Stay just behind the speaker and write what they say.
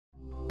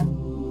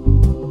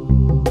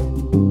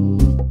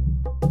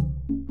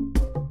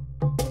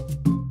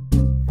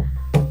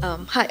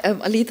Hi, I'm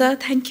Alita.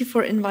 Thank you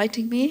for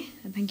inviting me,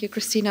 and thank you,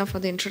 Christina, for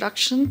the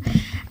introduction.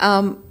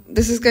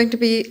 This is going to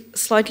be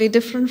slightly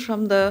different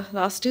from the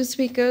last two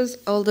speakers,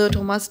 although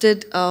Thomas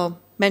did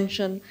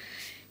mention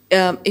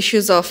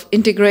issues of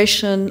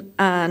integration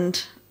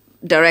and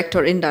direct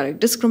or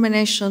indirect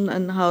discrimination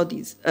and how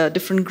these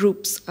different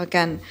groups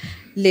can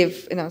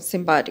live in a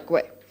symbiotic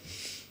way.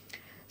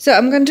 So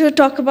I'm going to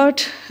talk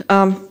about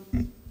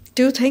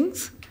two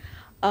things.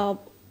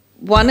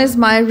 One is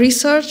my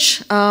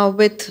research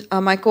with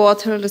my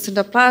co-author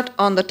Lucinda Platt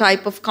on the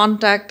type of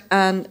contact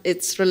and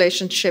its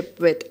relationship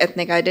with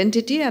ethnic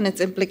identity and its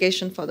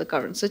implication for the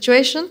current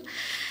situation.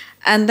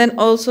 And then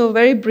also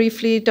very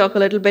briefly talk a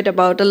little bit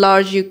about a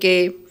large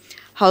UK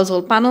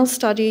household panel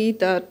study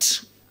that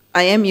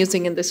I am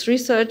using in this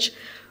research,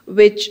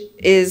 which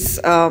is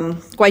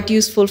quite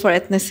useful for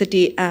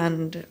ethnicity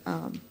and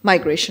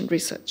migration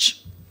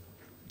research.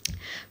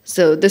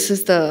 So this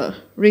is the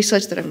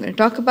research that I'm going to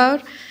talk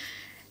about.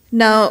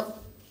 Now,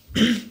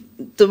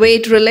 the way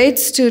it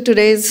relates to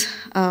today's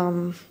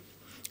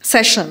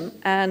session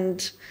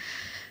and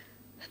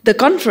the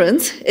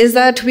conference is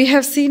that we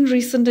have seen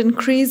recent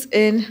increase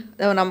in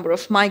the number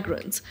of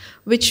migrants,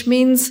 which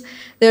means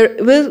there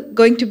will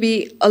going to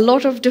be a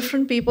lot of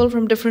different people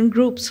from different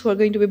groups who are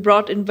going to be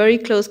brought in very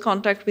close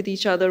contact with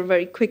each other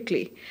very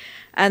quickly.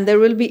 And there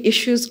will be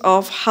issues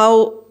of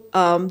how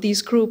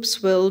these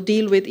groups will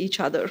deal with each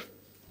other.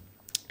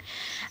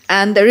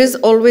 And there is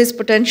always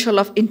potential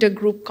of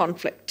intergroup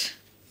conflict.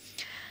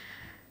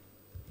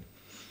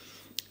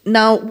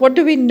 Now, what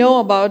do we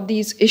know about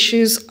these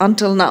issues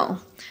until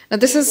now? Now,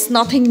 this is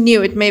nothing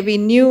new. It may be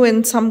new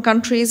in some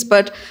countries,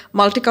 but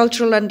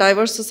multicultural and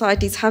diverse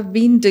societies have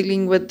been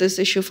dealing with this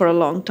issue for a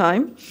long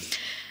time.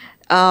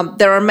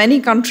 There are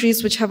many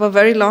countries which have a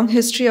very long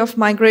history of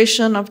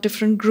migration of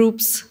different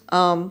groups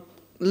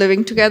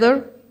living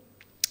together.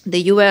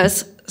 The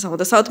US, some of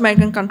the South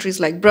American countries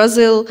like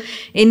Brazil,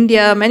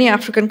 India, many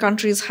African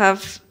countries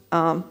have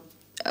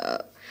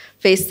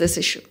faced this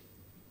issue.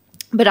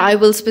 But I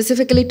will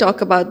specifically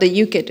talk about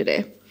the UK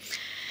today.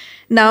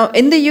 Now,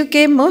 in the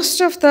UK, most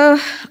of the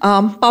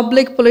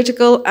public,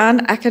 political,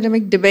 and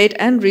academic debate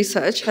and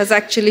research has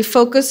actually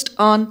focused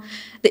on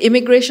the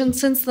immigration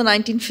since the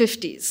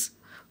 1950s,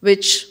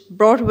 which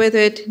brought with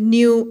it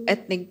new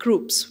ethnic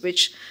groups,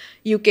 which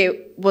UK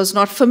was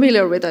not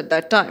familiar with at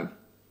that time.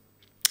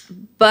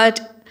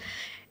 But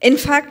in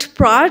fact,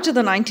 prior to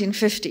the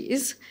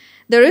 1950s,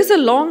 there is a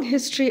long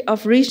history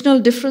of regional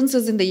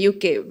differences in the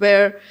UK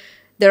where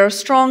there are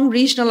strong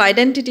regional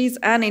identities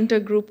and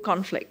intergroup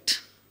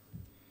conflict.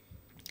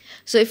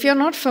 So if you're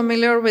not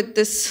familiar with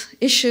this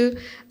issue,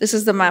 this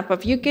is the map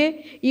of UK.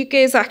 UK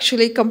is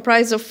actually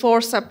comprised of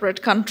 4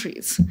 separate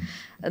countries: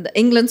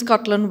 England,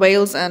 Scotland,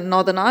 Wales, and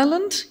Northern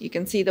Ireland. You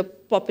can see the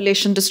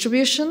population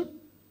distribution.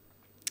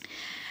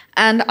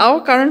 And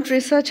our current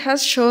research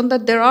has shown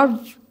that there are,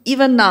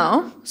 even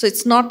now, so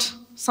it's not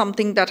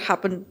something that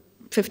happened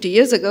 50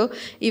 years ago,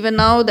 even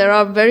now there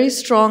are very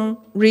strong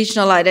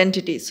regional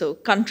identities, so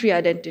country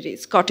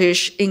identities,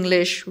 Scottish,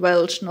 English,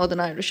 Welsh,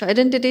 Northern Irish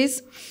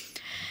identities.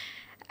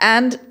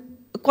 And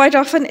quite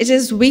often it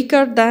is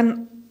weaker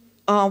than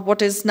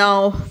what is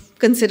now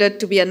considered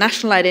to be a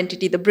national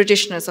identity, the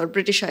Britishness or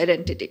British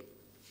identity.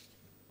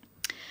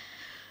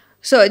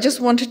 So I just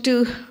wanted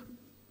to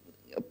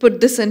put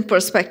this in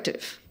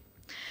perspective.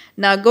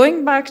 Now,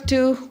 going back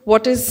to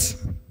what is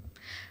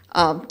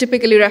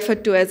typically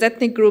referred to as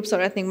ethnic groups or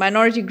ethnic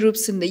minority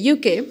groups in the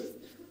UK,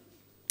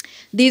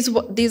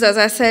 these, as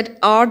I said,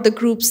 are the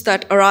groups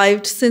that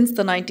arrived since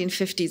the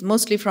 1950s,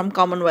 mostly from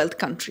Commonwealth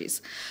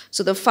countries.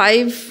 So the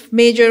 5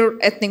 major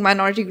ethnic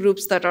minority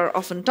groups that are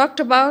often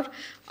talked about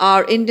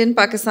are Indian,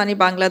 Pakistani,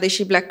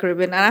 Bangladeshi, Black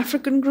Caribbean, and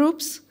African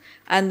groups,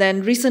 and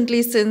then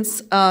recently,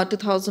 since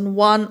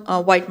 2001,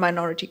 white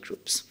minority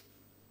groups.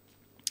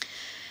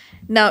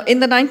 Now, in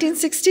the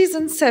 1960s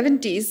and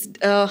 70s,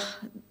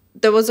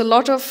 there was a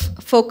lot of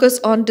focus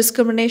on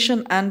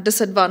discrimination and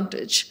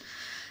disadvantage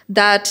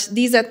that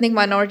these ethnic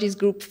minorities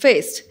group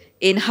faced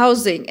in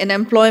housing, in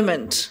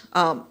employment,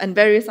 and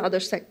various other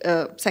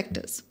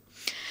sectors.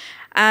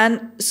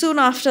 And soon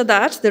after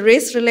that, the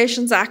Race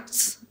Relations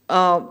Act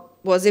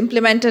was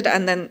implemented,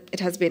 and then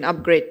it has been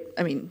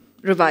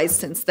revised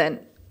since then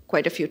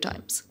quite a few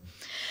times.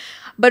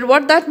 But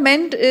what that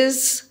meant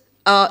is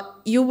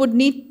you would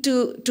need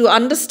to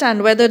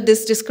understand whether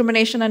this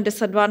discrimination and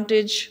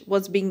disadvantage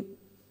was being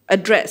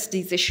addressed,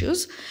 these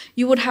issues,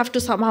 you would have to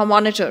somehow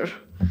monitor.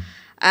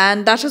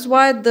 And that is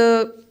why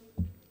the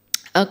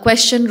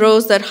question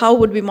rose that how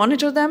would we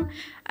monitor them?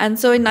 And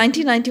so in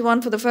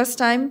 1991, for the first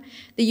time,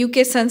 the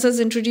UK census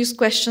introduced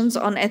questions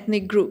on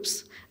ethnic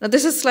groups. Now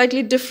this is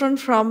slightly different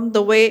from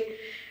the way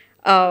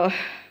the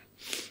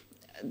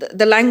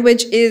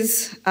language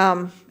is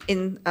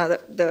in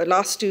the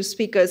last two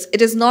speakers.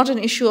 It is not an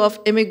issue of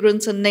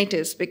immigrants and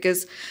natives,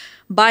 because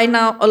by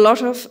now a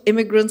lot of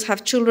immigrants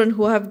have children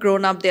who have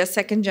grown up, they are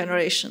second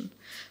generation.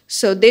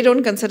 So they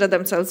don't consider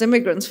themselves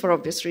immigrants for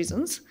obvious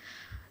reasons.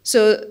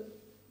 So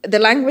the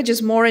language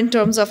is more in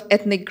terms of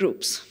ethnic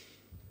groups.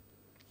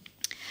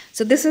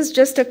 So this is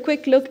just a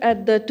quick look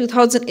at the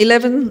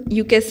 2011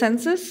 UK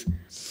census.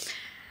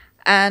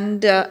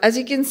 And as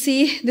you can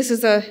see, this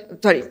is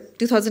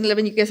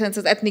 2011 UK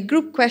census ethnic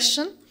group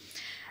question.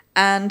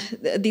 And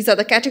these are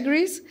the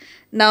categories.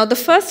 Now, the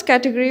first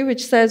category,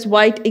 which says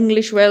white,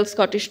 English, Welsh,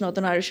 Scottish,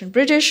 Northern Irish, and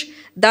British,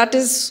 that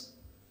is,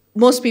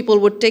 most people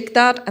would take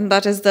that, and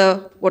that is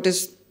what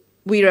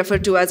we refer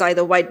to as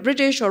either white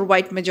British or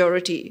white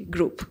majority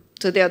group.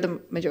 So they are the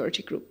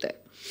majority group there.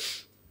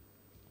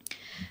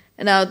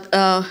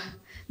 Now,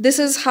 this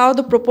is how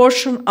the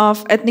proportion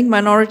of ethnic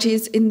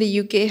minorities in the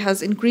UK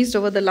has increased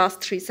over the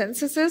last 3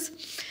 censuses.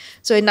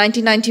 So in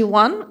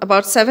 1991,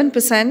 about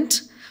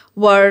 7%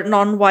 were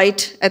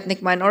non-white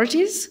ethnic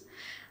minorities.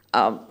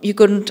 You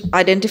couldn't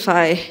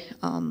identify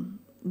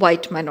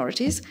white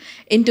minorities.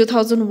 In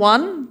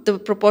 2001, the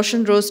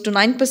proportion rose to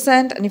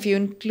 9%, and if you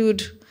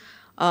include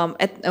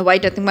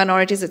white ethnic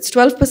minorities, it's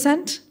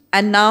 12%.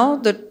 And now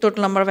the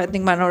total number of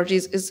ethnic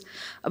minorities is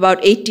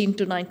about 18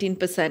 to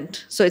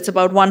 19%. So it's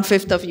about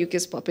 1/5 of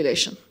UK's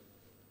population.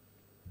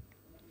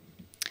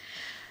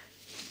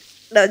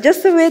 Now,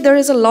 just the way there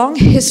is a long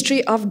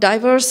history of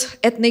diverse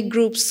ethnic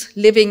groups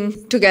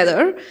living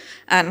together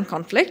and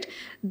conflict,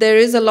 there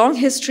is a long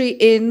history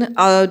in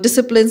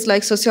disciplines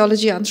like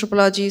sociology,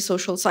 anthropology,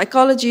 social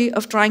psychology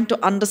of trying to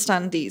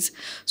understand these.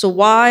 So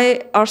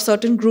why are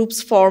certain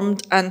groups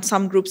formed and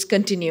some groups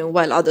continue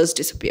while others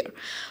disappear?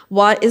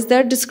 Why is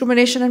there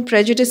discrimination and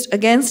prejudice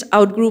against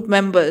out-group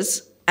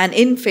members and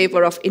in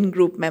favor of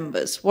in-group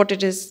members? What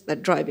it is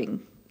that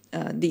driving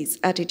these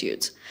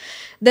attitudes?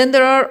 Then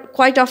there are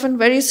quite often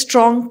very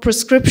strong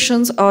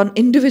prescriptions on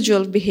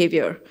individual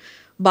behavior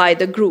by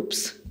the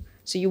groups.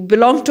 So you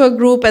belong to a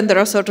group and there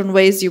are certain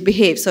ways you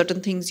behave, certain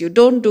things you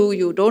don't do,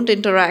 you don't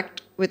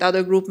interact with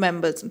other group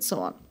members and so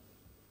on.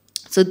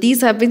 So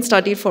these have been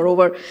studied for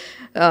over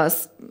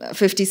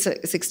 50,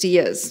 60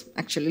 years,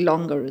 actually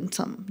longer in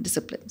some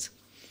disciplines.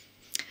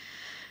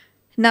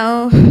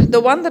 Now, the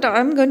one that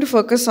I'm going to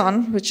focus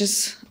on, which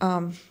is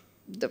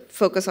the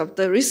focus of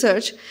the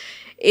research,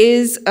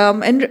 is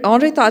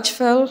Henri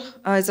Tajfel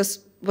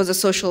was a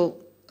social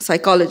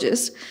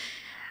psychologist,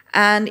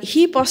 and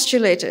he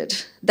postulated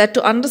that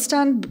to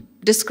understand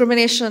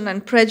discrimination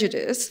and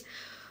prejudice,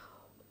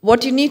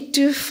 what you need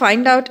to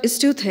find out is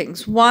 2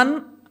 things.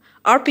 One,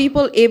 are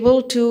people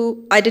able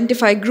to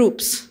identify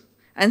groups?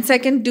 And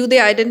second, do they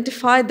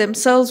identify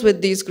themselves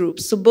with these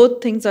groups? So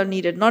both things are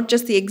needed, not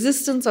just the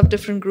existence of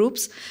different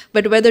groups,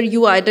 but whether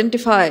you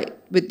identify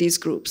with these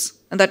groups.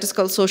 And that is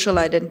called social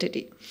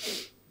identity.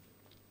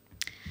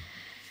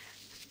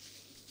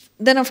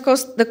 Then, of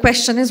course, the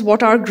question is,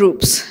 what are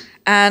groups?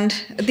 And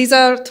these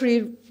are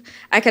 3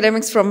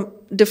 academics from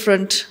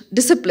different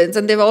disciplines,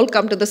 and they've all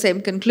come to the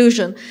same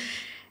conclusion.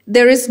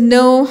 There is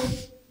no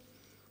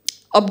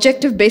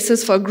objective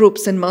basis for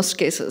groups in most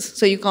cases,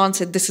 so you can't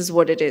say this is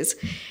what it is.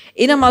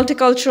 In a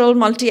multicultural,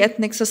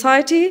 multi-ethnic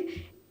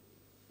society,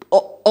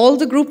 all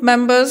the group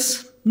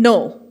members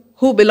know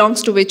who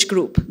belongs to which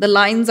group. The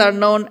lines are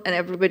known and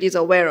everybody's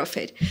aware of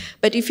it.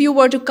 But if you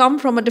were to come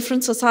from a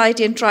different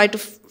society and try to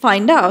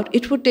find out,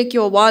 it would take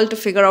you a while to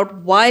figure out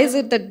why is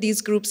it that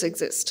these groups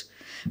exist.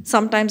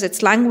 Sometimes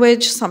it's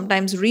language,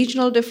 sometimes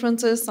regional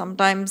differences,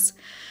 sometimes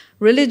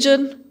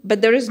religion,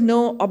 but there is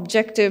no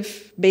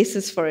objective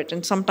basis for it.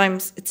 And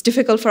sometimes it's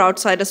difficult for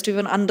outsiders to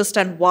even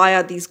understand why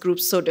are these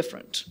groups so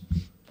different,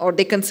 or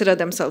they consider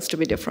themselves to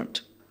be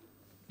different.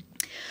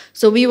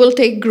 So we will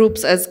take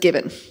groups as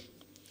given.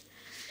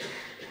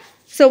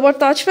 So what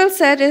Tajfel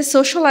said is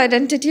social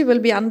identity will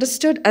be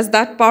understood as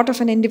that part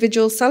of an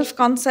individual's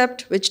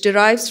self-concept which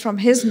derives from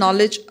his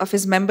knowledge of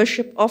his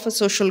membership of a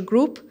social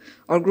group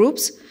or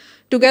groups,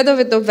 together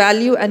with the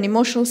value and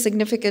emotional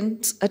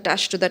significance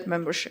attached to that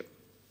membership.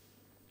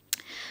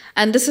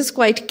 And this is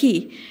quite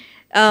key.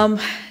 There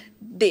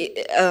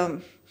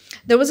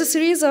was a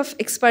series of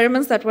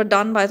experiments that were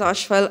done by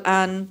Tajfel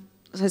and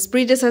his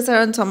predecessor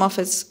and some of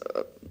his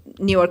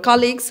newer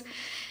colleagues.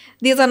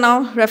 These are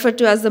now referred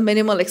to as the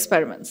minimal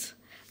experiments.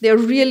 They're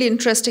really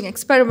interesting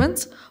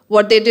experiments.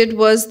 What they did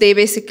was they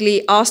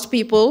basically asked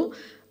people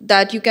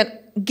that you can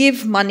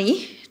give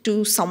money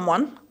to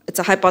someone. It's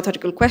a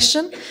hypothetical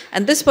question,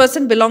 and this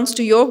person belongs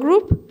to your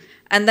group,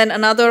 and then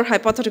another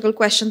hypothetical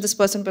question, this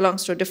person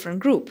belongs to a different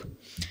group.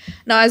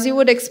 Now, as you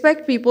would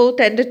expect, people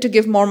tended to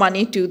give more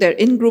money to their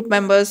in-group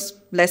members,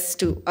 less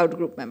to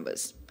out-group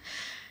members.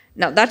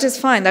 Now, that is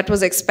fine, that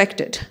was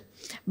expected.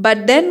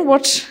 But then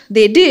what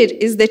they did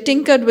is they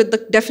tinkered with the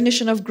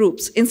definition of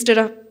groups. Instead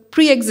of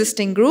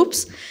pre-existing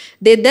groups,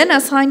 they then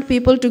assigned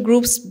people to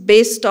groups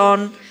based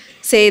on,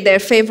 say, their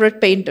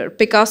favorite painter.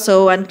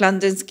 Picasso and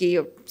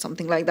Kandinsky or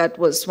something like that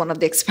was one of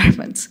the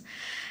experiments.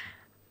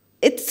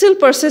 It still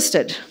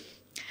persisted.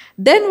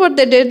 Then what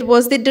they did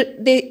was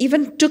they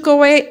even took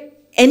away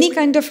any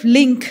kind of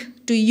link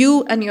to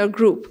you and your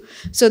group.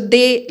 So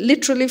they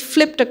literally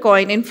flipped a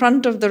coin in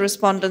front of the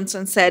respondents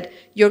and said,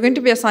 you're going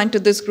to be assigned to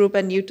this group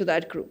and you to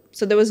that group.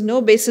 So there was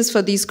no basis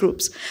for these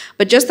groups.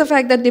 But just the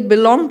fact that they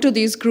belong to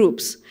these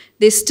groups,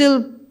 they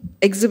still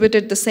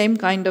exhibited the same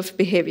kind of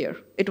behavior.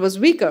 It was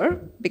weaker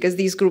because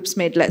these groups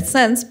made less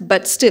sense,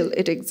 but still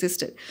it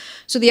existed.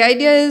 So the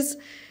idea is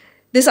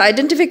this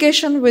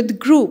identification with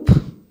group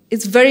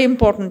is very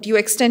important. You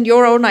extend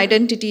your own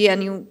identity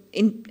and you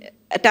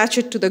attach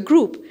it to the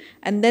group,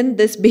 and then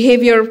this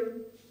behavior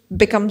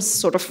becomes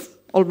sort of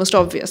almost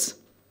obvious.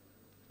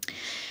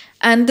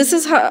 And this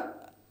is how,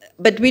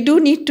 but we do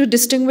need to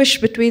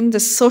distinguish between the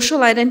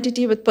social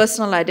identity with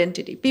personal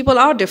identity. People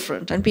are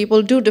different, and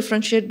people do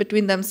differentiate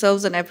between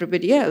themselves and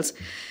everybody else.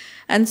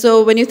 And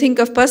so when you think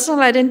of personal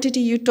identity,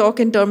 you talk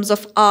in terms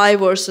of I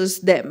versus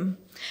them.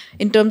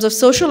 In terms of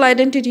social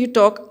identity, you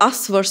talk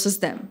us versus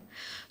them.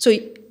 So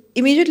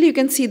immediately you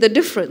can see the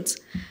difference.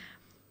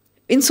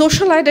 In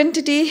social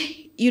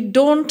identity, you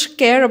don't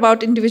care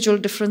about individual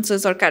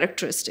differences or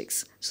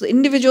characteristics. So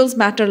individuals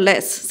matter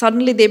less.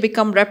 Suddenly they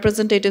become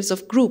representatives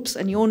of groups,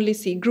 and you only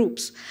see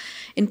groups.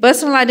 In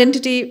personal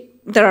identity,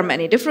 there are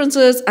many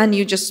differences, and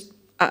you just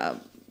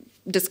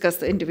discuss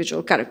the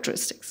individual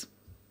characteristics.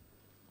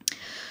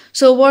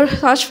 So what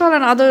Rajpal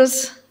and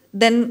others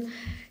then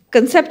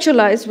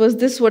conceptualized was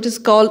this, what is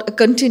called a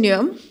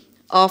continuum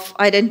of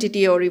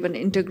identity or even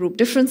intergroup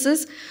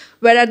differences,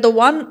 where at the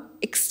one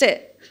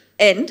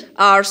end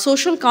are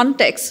social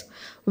contexts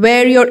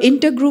where your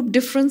intergroup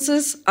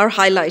differences are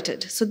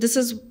highlighted. So this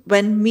is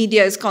when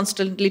media is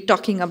constantly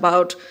talking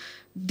about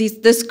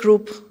this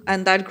group,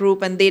 and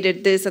they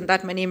did this, and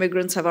that many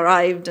immigrants have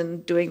arrived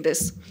and doing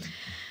this.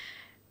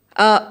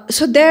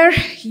 So there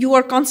you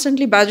are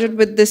constantly badgered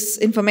with this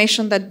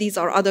information that these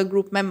are other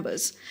group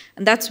members,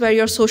 and that's where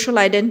your social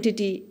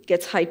identity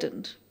gets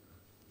heightened.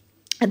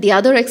 At the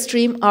other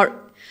extreme are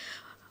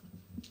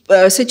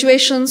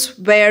situations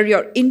where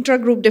your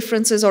intra-group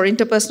differences or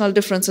interpersonal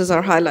differences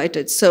are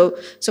highlighted. So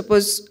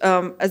suppose,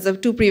 as the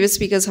two previous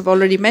speakers have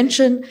already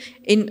mentioned,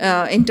 in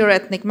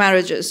inter-ethnic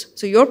marriages.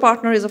 So your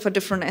partner is of a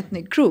different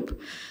ethnic group.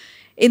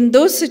 In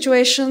those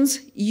situations,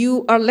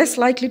 you are less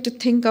likely to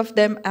think of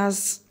them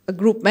as a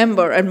group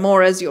member and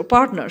more as your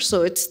partner.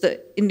 So it's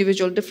the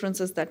individual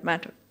differences that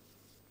matter.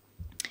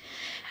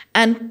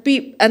 And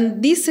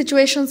these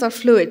situations are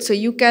fluid, so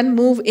you can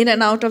move in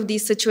and out of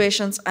these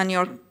situations, and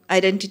your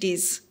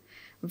identities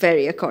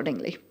vary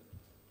accordingly.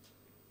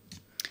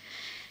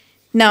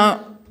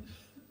 Now,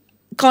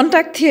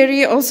 contact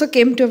theory also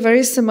came to a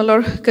very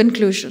similar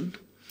conclusion.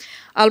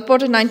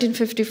 Alport in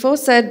 1954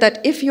 said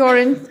that if you are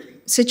in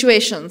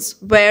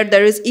situations where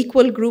there is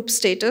equal group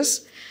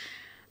status,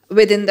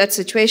 within that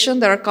situation,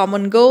 there are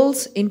common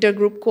goals,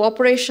 intergroup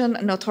cooperation,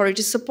 and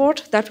authority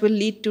support that will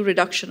lead to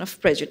reduction of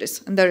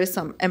prejudice. And there is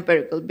some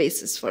empirical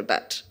basis for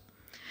that.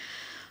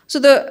 So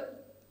the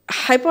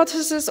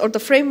hypothesis or the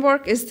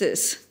framework is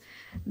this,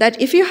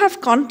 that if you have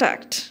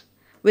contact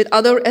with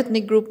other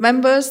ethnic group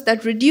members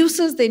that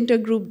reduces the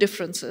intergroup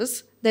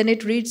differences, then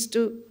it leads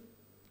to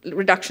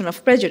reduction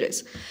of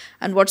prejudice.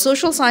 And what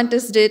social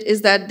scientists did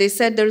is that they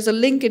said there is a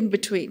link in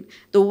between.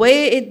 The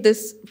way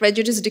this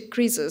prejudice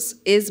decreases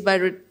is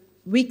by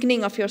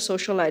weakening of your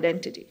social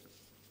identity.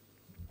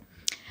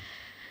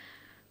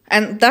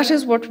 And that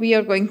is what we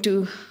are going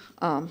to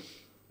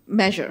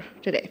measure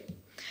today.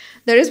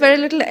 There is very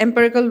little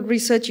empirical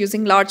research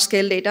using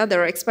large-scale data.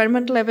 There are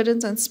experimental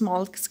evidence and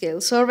small-scale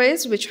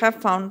surveys which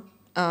have found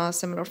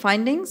similar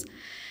findings.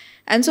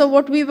 And so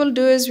what we will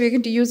do is we're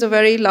going to use a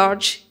very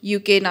large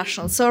UK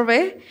national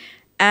survey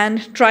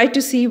and try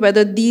to see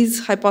whether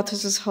these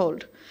hypotheses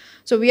hold.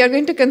 So we are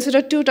going to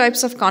consider two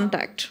types of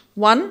contact.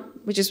 One,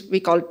 which is, we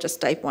call it just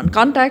type 1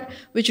 contact,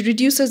 which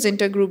reduces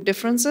intergroup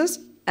differences,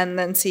 and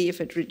then see if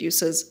it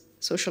reduces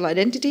social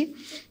identity.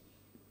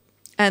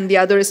 And the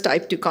other is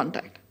type 2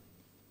 contact.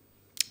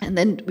 And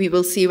then we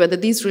will see whether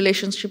these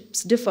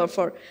relationships differ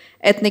for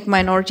ethnic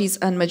minorities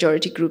and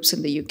majority groups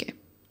in the UK.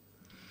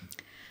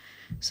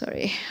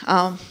 Sorry.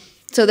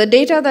 So the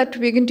data that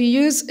we're going to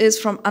use is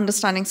from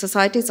Understanding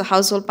Society. It's a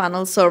household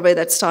panel survey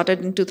that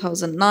started in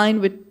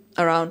 2009 with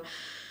around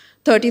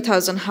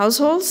 30,000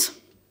 households.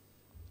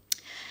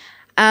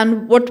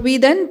 And what we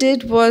then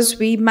did was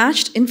we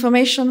matched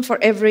information for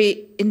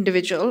every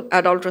individual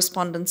adult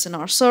respondents in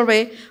our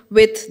survey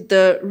with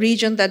the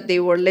region that they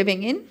were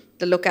living in,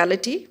 the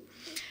locality.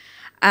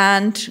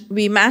 And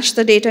we matched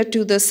the data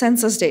to the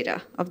census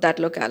data of that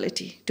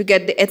locality to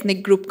get the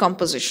ethnic group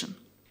composition.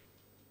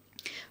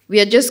 We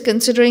are just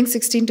considering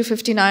 16 to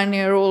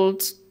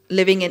 59-year-olds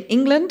living in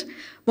England,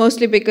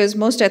 mostly because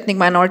most ethnic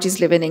minorities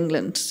live in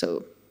England,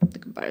 so the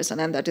comparison,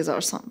 and that is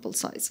our sample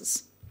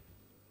sizes.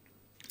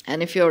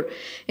 And if you're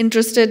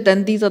interested,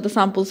 then these are the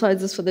sample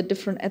sizes for the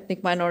different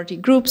ethnic minority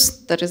groups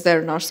that is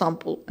there in our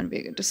sample, and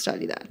we're going to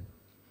study that.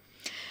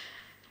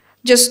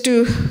 Just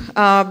to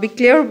be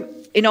clear,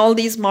 in all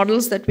these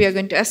models that we are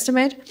going to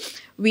estimate,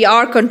 we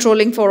are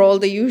controlling for all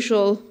the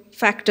usual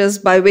factors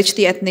by which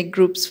the ethnic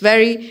groups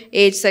vary: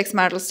 age, sex,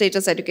 marital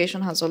status,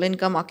 education, household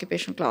income,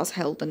 occupation, class,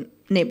 health, and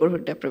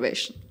neighborhood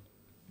deprivation.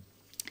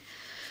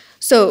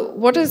 So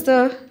what is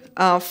the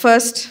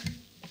first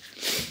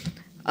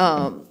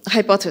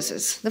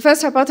hypothesis? The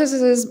first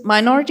hypothesis is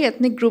minority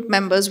ethnic group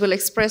members will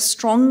express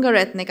stronger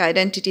ethnic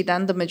identity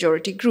than the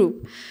majority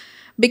group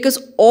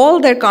because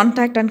all their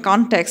contact and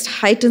context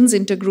heightens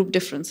intergroup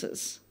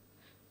differences.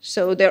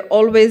 So they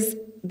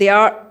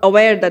are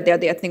aware that they are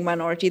the ethnic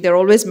minority. They're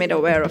always made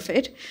aware of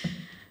it.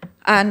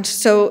 And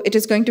so it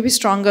is going to be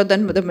stronger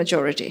than the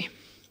majority.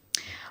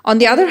 On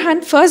the other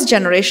hand, first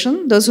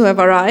generation, those who have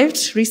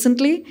arrived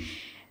recently,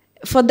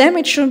 for them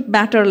it should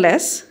matter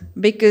less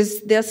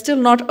because they are still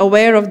not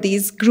aware of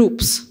these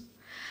groups.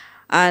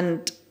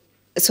 And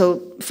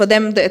so for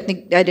them, the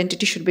ethnic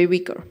identity should be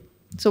weaker.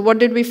 So what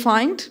did we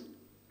find?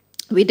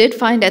 We did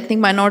find ethnic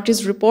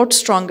minorities report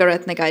stronger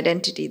ethnic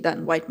identity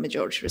than white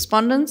majority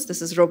respondents.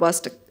 This is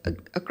robust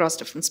across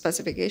different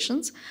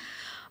specifications.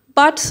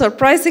 But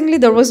surprisingly,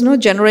 there was no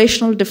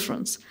generational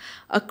difference.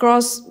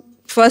 Across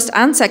first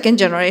and second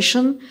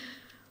generation,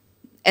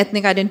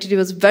 ethnic identity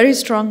was very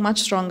strong, much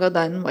stronger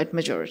than white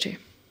majority.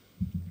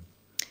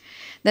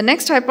 The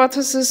next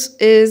hypothesis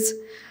is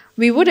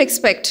we would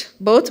expect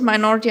both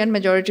minority and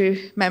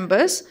majority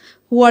members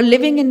who are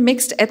living in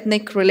mixed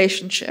ethnic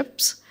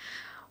relationships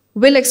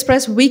will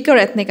express weaker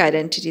ethnic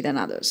identity than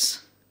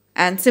others.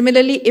 And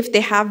similarly, if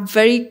they have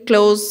very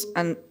close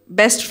and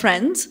best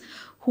friends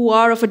who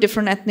are of a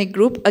different ethnic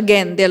group,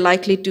 again, they're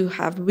likely to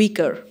have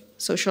weaker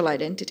social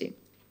identity.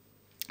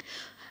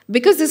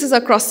 Because this is a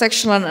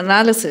cross-sectional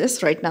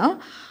analysis right now,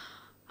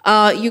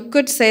 you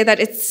could say that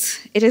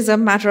it is a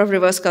matter of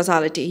reverse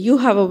causality. You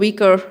have a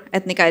weaker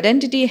ethnic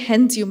identity,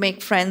 hence you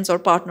make friends or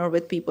partner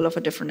with people of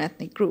a different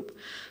ethnic group.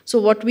 So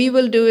what we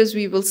will do is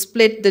we will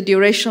split the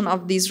duration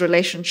of these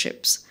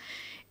relationships.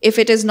 If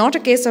it is not a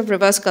case of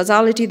reverse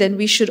causality, then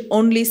we should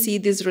only see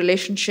these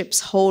relationships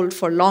hold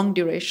for long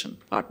duration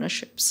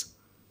partnerships.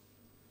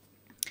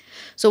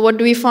 So what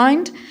do we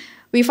find?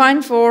 We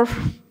find for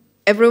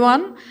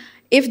everyone,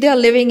 if they are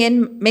living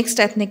in mixed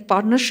ethnic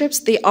partnerships,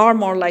 they are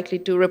more likely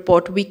to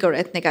report weaker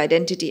ethnic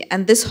identity.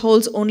 And this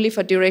holds only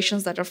for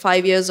durations that are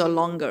 5 years or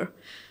longer,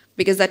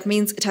 because that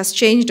means it has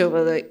changed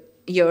over the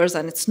years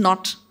and it's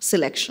not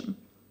selection.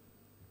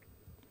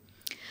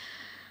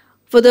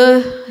 For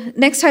the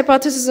next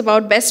hypothesis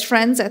about best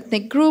friends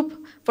ethnic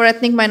group, for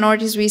ethnic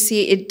minorities, we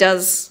see it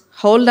does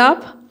hold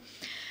up.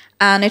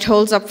 And it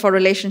holds up for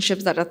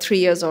relationships that are 3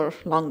 years or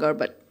longer,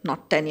 but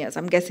not 10 years.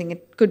 I'm guessing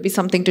it could be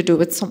something to do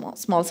with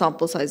small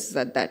sample sizes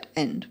at that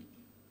end.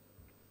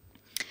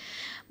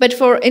 But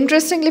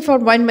interestingly, for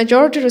white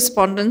majority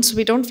respondents,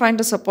 we don't find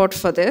a support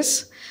for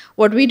this.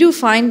 What we do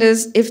find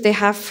is if they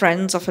have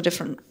friends of a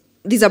different,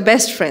 these are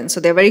best friends, so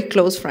they're very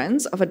close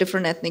friends of a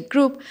different ethnic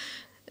group,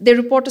 they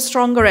report a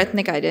stronger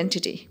ethnic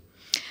identity.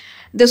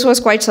 This was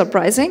quite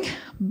surprising,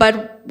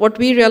 but what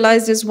we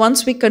realized is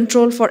once we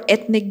control for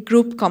ethnic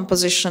group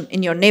composition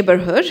in your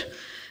neighborhood,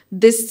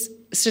 this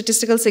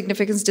statistical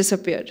significance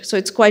disappeared. So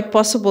it's quite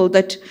possible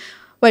that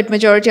white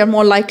majority are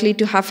more likely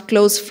to have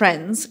close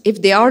friends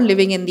if they are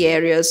living in the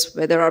areas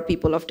where there are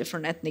people of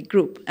different ethnic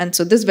group. And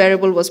so this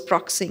variable was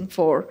proxying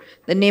for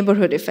the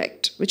neighborhood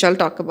effect, which I'll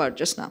talk about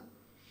just now.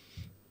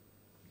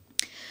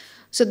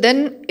 So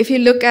then if you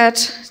look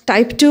at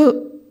type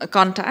 2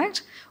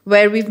 contact,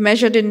 where we've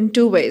measured it in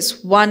 2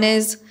 ways. One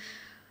is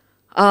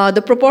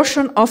the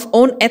proportion of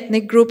own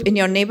ethnic group in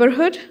your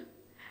neighborhood,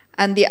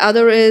 and the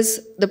other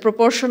is the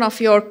proportion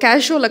of your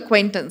casual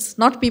acquaintance,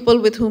 not people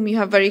with whom you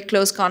have very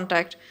close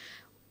contact,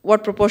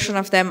 what proportion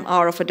of them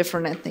are of a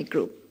different ethnic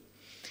group.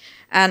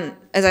 And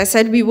as I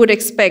said, we would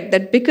expect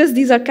that because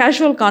these are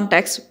casual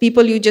contacts,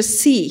 people you just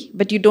see,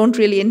 but you don't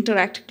really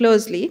interact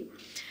closely,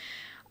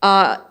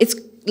 it's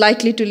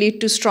likely to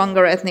lead to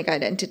stronger ethnic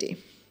identity.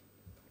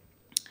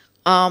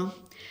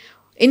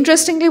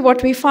 Interestingly,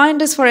 what we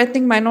find is for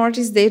ethnic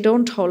minorities, they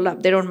don't hold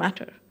up, they don't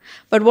matter.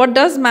 But what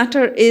does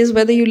matter is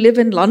whether you live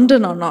in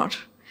London or not.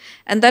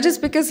 And that is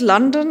because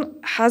London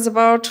has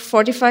about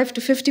 45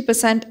 to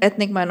 50%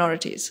 ethnic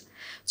minorities.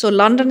 So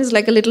London is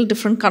like a little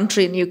different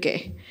country in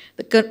UK.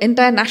 The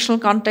entire national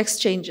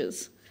context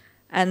changes.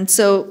 And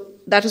so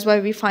that is why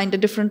we find a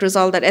different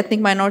result that ethnic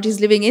minorities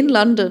living in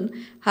London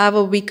have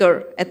a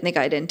weaker ethnic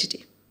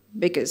identity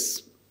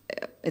because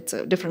it's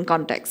a different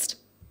context.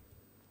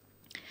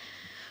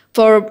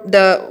 For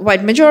the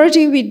white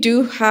majority, we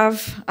do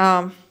have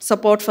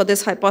support for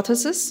this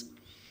hypothesis.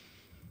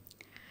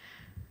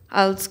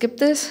 I'll skip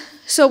this.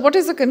 So what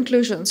is the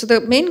conclusion? So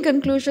the main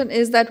conclusion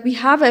is that we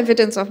have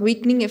evidence of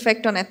weakening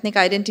effect on ethnic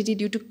identity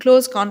due to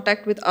close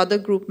contact with other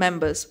group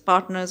members,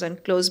 partners,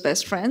 and close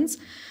best friends.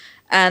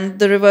 And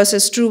the reverse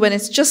is true when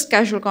it's just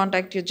casual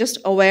contact, you're just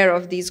aware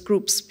of these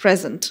groups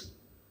present.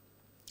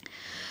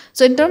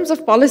 So in terms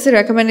of policy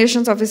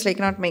recommendations, obviously I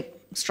cannot make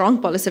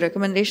strong policy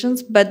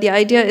recommendations, but the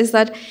idea is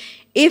that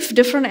if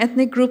different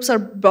ethnic groups are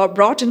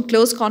brought in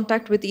close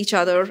contact with each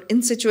other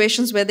in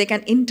situations where they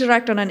can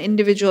interact on an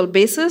individual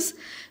basis,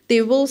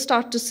 they will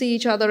start to see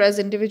each other as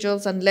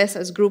individuals and less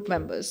as group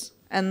members.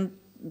 And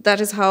that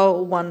is how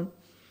one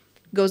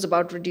goes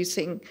about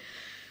reducing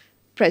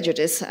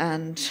prejudice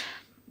and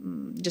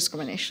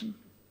discrimination.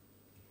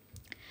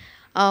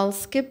 I'll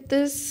skip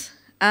this,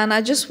 and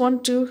I just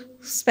want to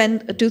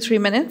spend 2-3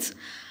 minutes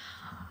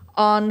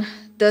on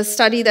the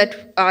study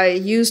that I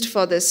used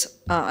for this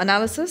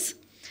analysis.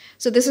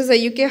 So this is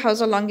a UK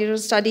household longitudinal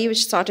study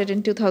which started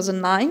in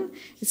 2009.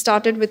 It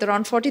started with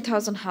around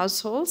 40,000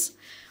 households.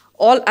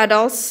 All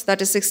adults,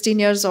 that is 16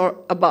 years or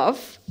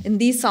above, in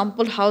these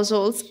sampled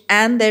households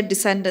and their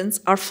descendants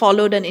are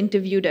followed and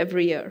interviewed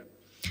every year.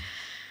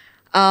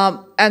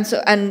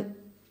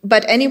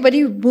 But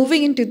anybody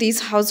moving into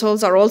these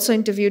households are also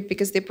interviewed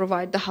because they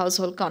provide the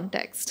household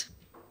context.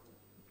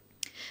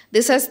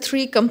 This has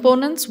three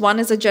components. One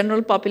is a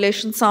general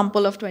population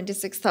sample of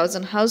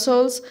 26,000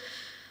 households,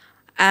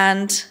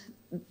 and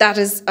that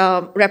is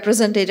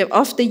representative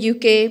of the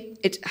UK.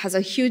 It has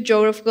a huge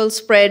geographical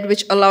spread,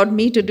 which allowed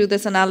me to do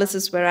this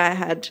analysis where I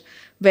had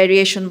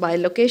variation by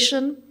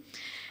location.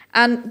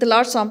 And the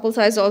large sample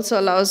size also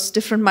allows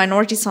different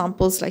minority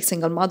samples like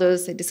single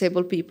mothers and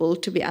disabled people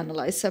to be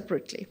analyzed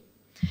separately.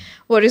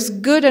 What is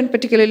good and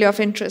particularly of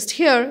interest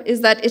here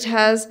is that it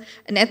has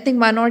an ethnic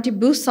minority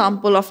boost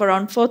sample of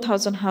around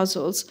 4,000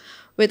 households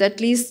with at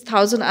least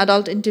 1,000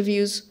 adult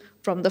interviews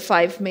from the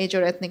 5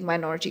 major ethnic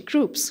minority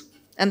groups.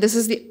 And this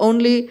is the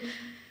only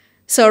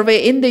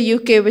survey in the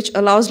UK which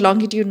allows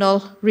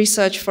longitudinal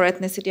research for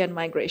ethnicity and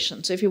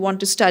migration. So if you want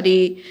to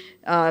study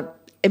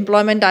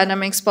employment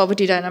dynamics,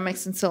 poverty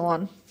dynamics, and so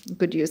on, you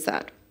could use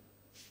that.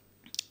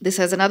 This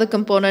has another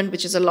component,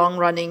 which is a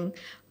long-running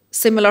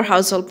similar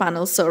household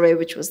panel survey,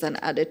 which was then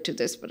added to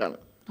this, but I'll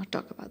not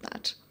talk about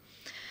that.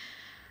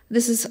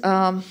 This is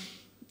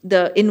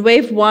in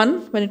wave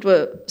 1, when it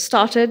was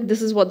started,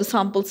 this is what the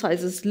sample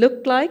sizes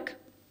looked like.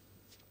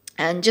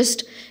 And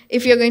just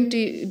if you're going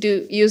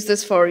to use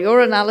this for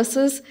your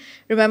analysis,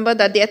 remember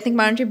that the ethnic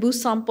minority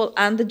boost sample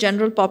and the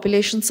general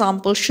population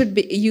sample should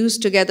be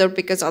used together,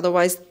 because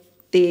otherwise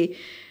they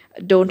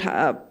don't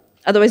have,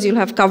 otherwise you'll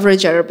have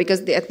coverage error,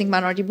 because the ethnic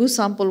minority boost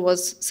sample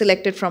was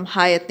selected from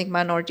high ethnic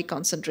minority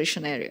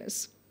concentration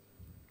areas.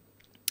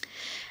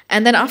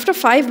 And then after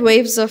 5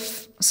 waves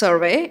of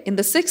survey, in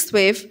the 6th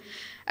wave,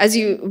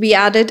 we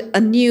added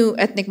a new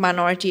ethnic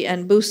minority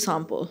and boost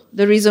sample.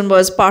 The reason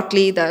was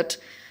partly that,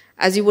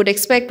 as you would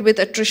expect with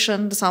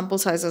attrition, the sample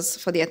sizes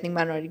for the ethnic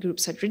minority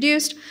groups had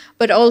reduced,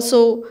 but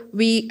also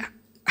we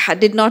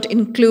did not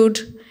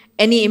include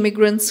any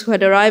immigrants who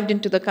had arrived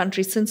into the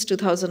country since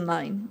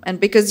 2009.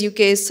 And because UK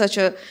is such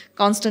a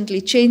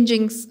constantly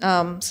changing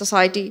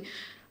society,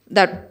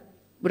 that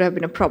would have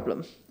been a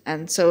problem.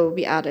 And so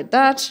we added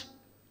that.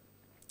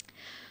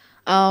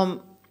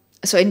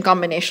 So in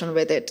combination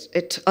with it,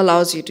 it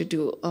allows you to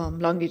do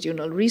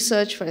longitudinal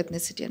research for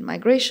ethnicity and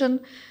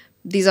migration.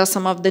 These are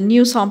some of the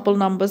new sample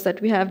numbers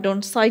that we have.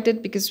 Don't cite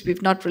it because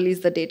we've not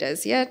released the data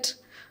as yet.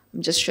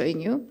 I'm just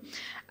showing you.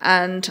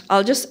 And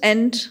I'll just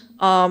end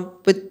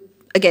with,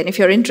 again, if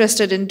you're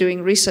interested in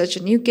doing research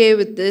in UK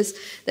with this,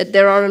 that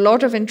there are a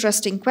lot of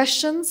interesting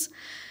questions.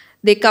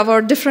 They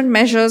cover different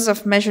measures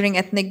of measuring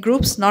ethnic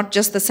groups, not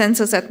just the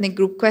census ethnic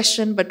group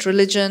question, but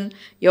religion,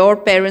 your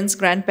parents,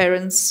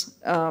 grandparents,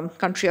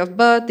 country of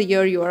birth, the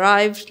year you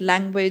arrived,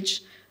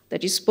 language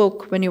that you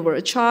spoke when you were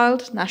a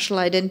child, national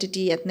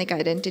identity, ethnic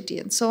identity,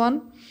 and so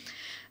on.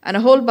 And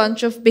a whole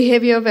bunch of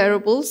behavior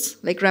variables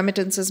like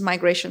remittances,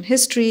 migration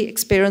history,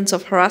 experience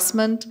of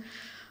harassment,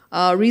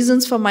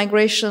 reasons for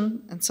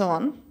migration, and so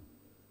on.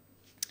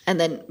 And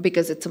then,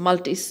 because it's a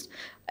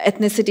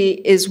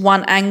ethnicity is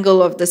one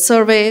angle of the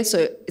survey,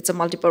 so it's a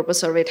multi-purpose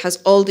survey. It has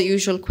all the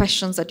usual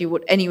questions that you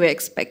would anyway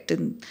expect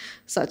in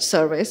such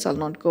surveys. I'll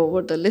not go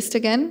over the list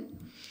again.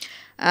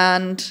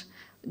 And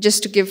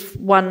just to give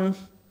one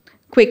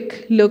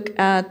quick look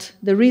at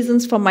the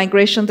reasons for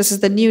migration, this is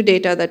the new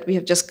data that we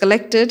have just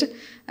collected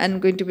and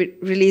going to be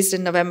released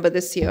in November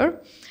this year.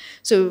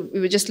 So we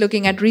were just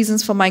looking at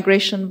reasons for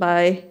migration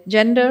by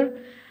gender.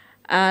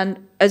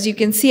 And as you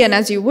can see, and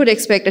as you would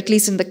expect, at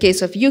least in the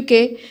case of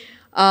UK,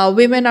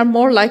 women are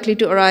more likely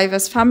to arrive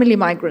as family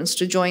migrants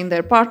to join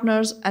their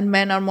partners, and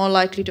men are more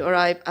likely to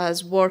arrive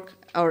as work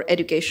or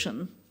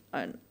education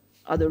and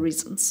other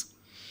reasons.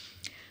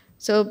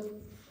 So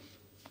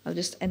I'll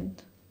just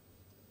end.